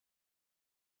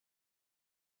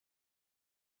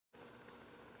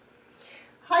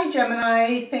Hi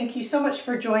Gemini, thank you so much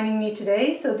for joining me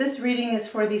today. So this reading is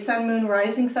for the Sun, Moon,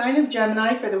 Rising sign of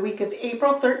Gemini for the week of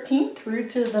April 13th through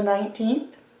to the 19th.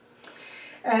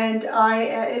 And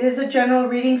it is a general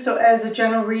reading, so as a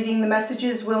general reading, the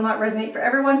messages will not resonate for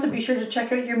everyone, so be sure to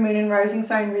check out your Moon and Rising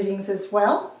sign readings as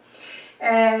well.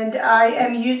 And I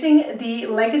am using the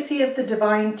Legacy of the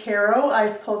Divine Tarot.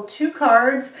 I've pulled 2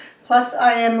 cards. Plus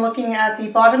I am looking at the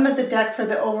bottom of the deck for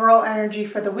the overall energy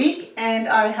for the week, and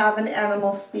I have an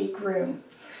animal speak room.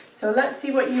 So let's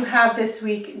see what you have this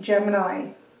week,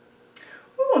 Gemini.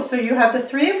 Oh, so you have the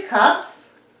 3 of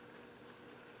Cups,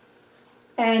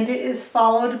 and it is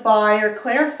followed by or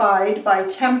clarified by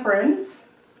Temperance.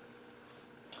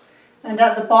 And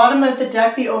at the bottom of the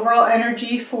deck, the overall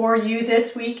energy for you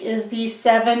this week is the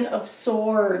 7 of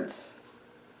Swords.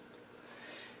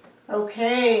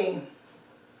 Okay.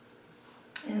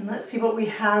 And let's see what we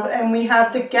have. And we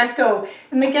have the Gecko.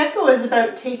 And the Gecko is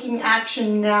about taking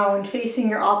action now and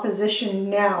facing your opposition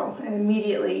now and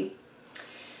immediately.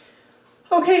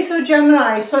 Okay, so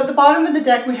Gemini. So at the bottom of the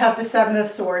deck we have the 7 of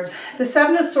Swords. The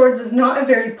 7 of Swords is not a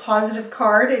very positive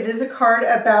card. It is a card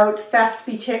about theft,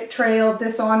 betrayal,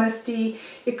 dishonesty.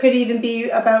 It could even be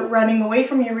about running away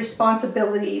from your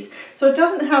responsibilities. So it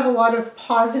doesn't have a lot of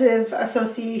positive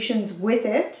associations with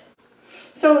it.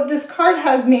 So this card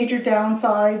has major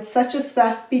downsides such as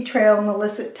theft, betrayal, and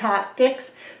illicit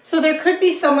tactics. So there could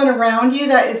be someone around you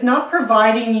that is not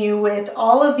providing you with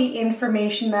all of the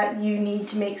information that you need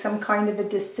to make some kind of a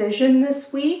decision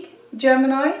this week,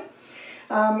 Gemini.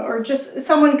 Or just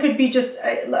someone could be just,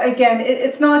 again,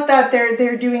 it's not that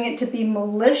they're doing it to be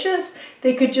malicious.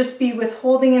 They could just be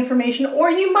withholding information, or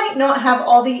you might not have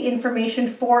all the information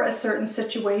for a certain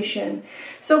situation.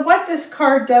 So what this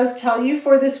card does tell you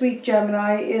for this week,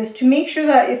 Gemini, is to make sure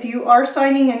that if you are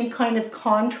signing any kind of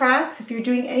contracts, if you're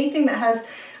doing anything that has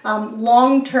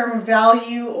long-term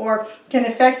value or can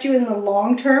affect you in the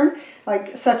long term,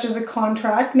 like such as a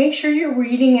contract, make sure you're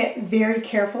reading it very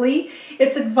carefully.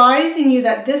 It's advising you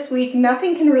that this week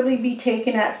nothing can really be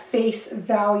taken at face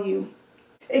value.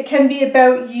 It can be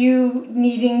about you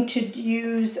needing to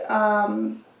use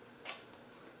kind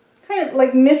of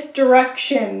like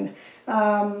misdirection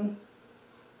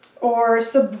or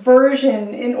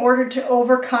subversion in order to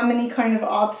overcome any kind of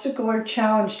obstacle or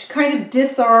challenge, to kind of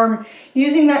disarm,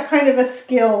 using that kind of a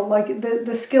skill, like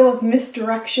the skill of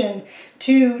misdirection,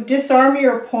 to disarm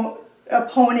your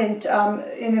opponent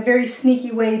in a very sneaky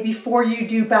way before you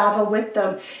do battle with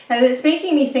them. And it's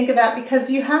making me think of that because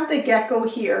you have the Gecko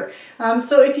here.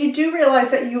 So if you do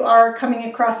realize that you are coming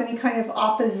across any kind of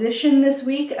opposition this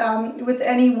week with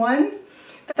anyone,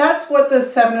 that's what the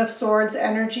 7 of Swords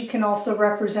energy can also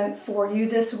represent for you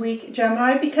this week,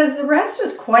 Gemini, because the rest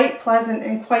is quite pleasant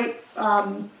and quite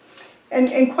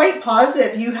quite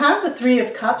positive. You have the 3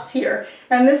 of Cups here,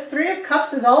 and this 3 of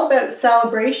Cups is all about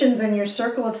celebrations and your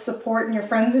circle of support and your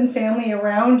friends and family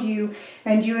around you,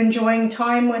 and you enjoying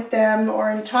time with them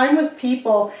or in time with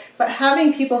people, but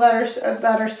having people that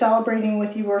are celebrating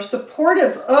with you or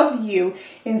supportive of you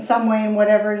in some way in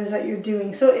whatever it is that you're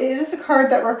doing. So it is a card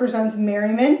that represents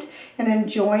merriment and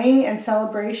enjoying and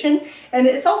celebration, and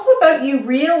it's also about you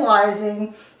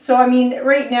realizing. So I mean,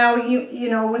 right now, you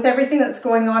know, with everything that's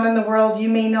going on in the world, you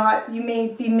may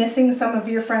be missing some of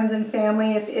your friends and family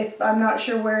if I'm not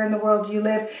sure where in the world you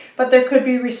live, but there could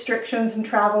be restrictions and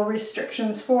travel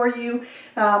restrictions for you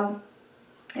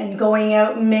and going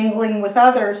out and mingling with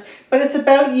others. But it's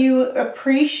about you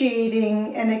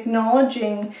appreciating and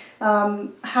acknowledging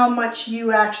how much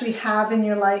you actually have in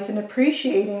your life and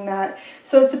appreciating that.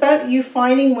 So it's about you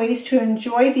finding ways to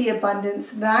enjoy the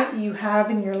abundance that you have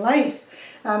in your life.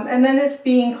 And then it's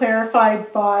being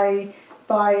clarified by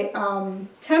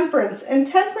Temperance. And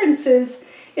Temperance is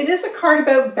a card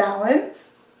about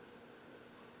balance.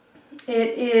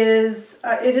 It is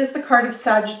the card of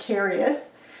Sagittarius,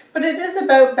 but it is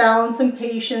about balance and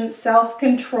patience,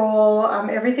 self-control,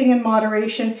 everything in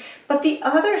moderation. But the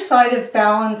other side of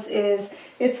balance is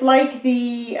it's like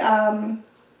the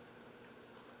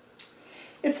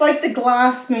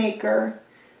glass maker,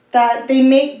 that they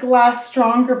make glass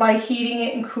stronger by heating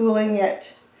it and cooling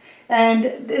it. And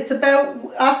it's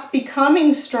about us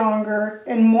becoming stronger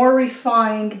and more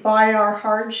refined by our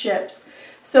hardships.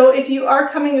 So if you are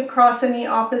coming across any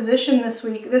opposition this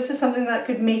week, this is something that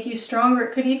could make you stronger.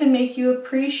 It could even make you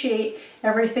appreciate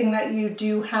everything that you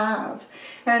do have.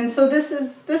 And so this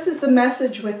is the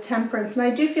message with Temperance. And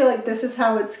I do feel like this is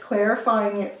how it's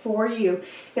clarifying it for you.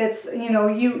 It's, you know,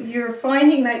 you're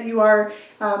finding that you are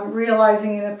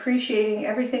realizing and appreciating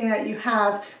everything that you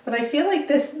have. But I feel like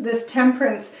this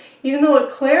Temperance, even though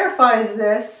it clarifies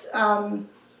this,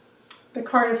 the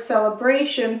card of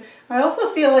celebration, I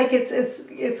also feel like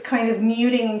it's kind of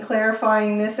muting and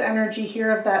clarifying this energy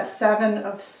here of that Seven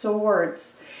of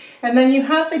Swords. And then you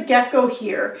have the gecko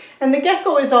here, and the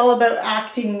gecko is all about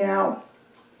acting now.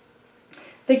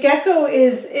 The gecko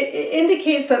it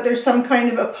indicates that there's some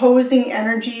kind of opposing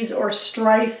energies or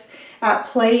strife at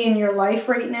play in your life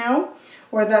right now,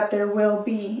 or that there will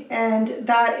be, and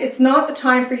that it's not the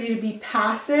time for you to be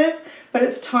passive, but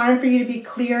it's time for you to be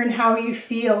clear in how you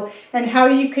feel and how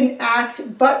you can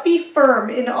act, but be firm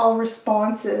in all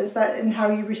responses, that in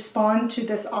how you respond to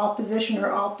this opposition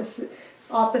or opposite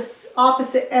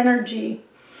energy.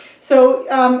 So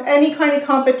any kind of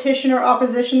competition or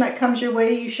opposition that comes your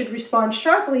way, you should respond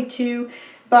sharply to,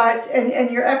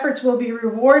 and your efforts will be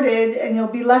rewarded, and you'll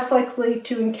be less likely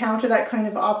to encounter that kind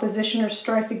of opposition or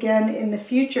strife again in the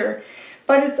future.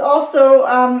 But it's also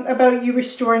about you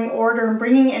restoring order and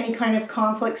bringing any kind of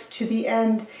conflicts to the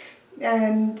end,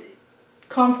 and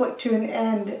conflict to an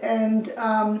end.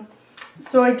 And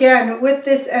so again, with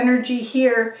this energy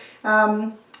here,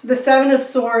 the Seven of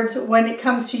Swords, when it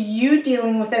comes to you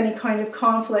dealing with any kind of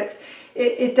conflicts,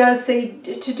 it does say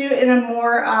to do it in a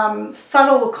more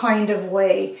subtle kind of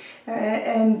way,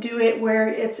 and do it where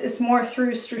it's more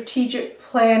through strategic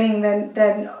planning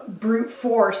than brute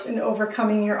force in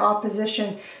overcoming your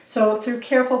opposition. So through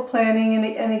careful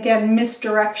planning and again,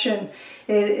 misdirection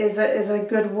is a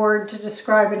good word to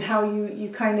describe in how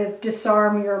you kind of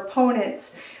disarm your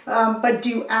opponents. But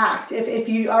do act. If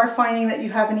you are finding that you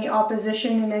have any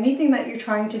opposition in anything that you're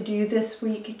trying to do this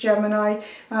week, Gemini,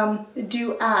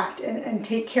 do act and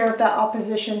take care of that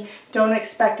opposition. Don't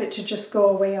expect it to just go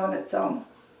away on its own.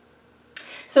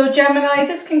 So Gemini,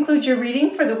 this concludes your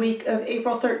reading for the week of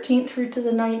April 13th through to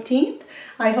the 19th.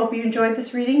 I hope you enjoyed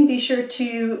this reading. Be sure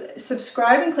to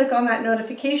subscribe and click on that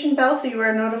notification bell so you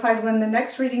are notified when the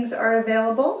next readings are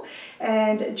available.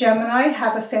 And Gemini,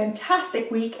 have a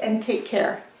fantastic week and take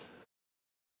care.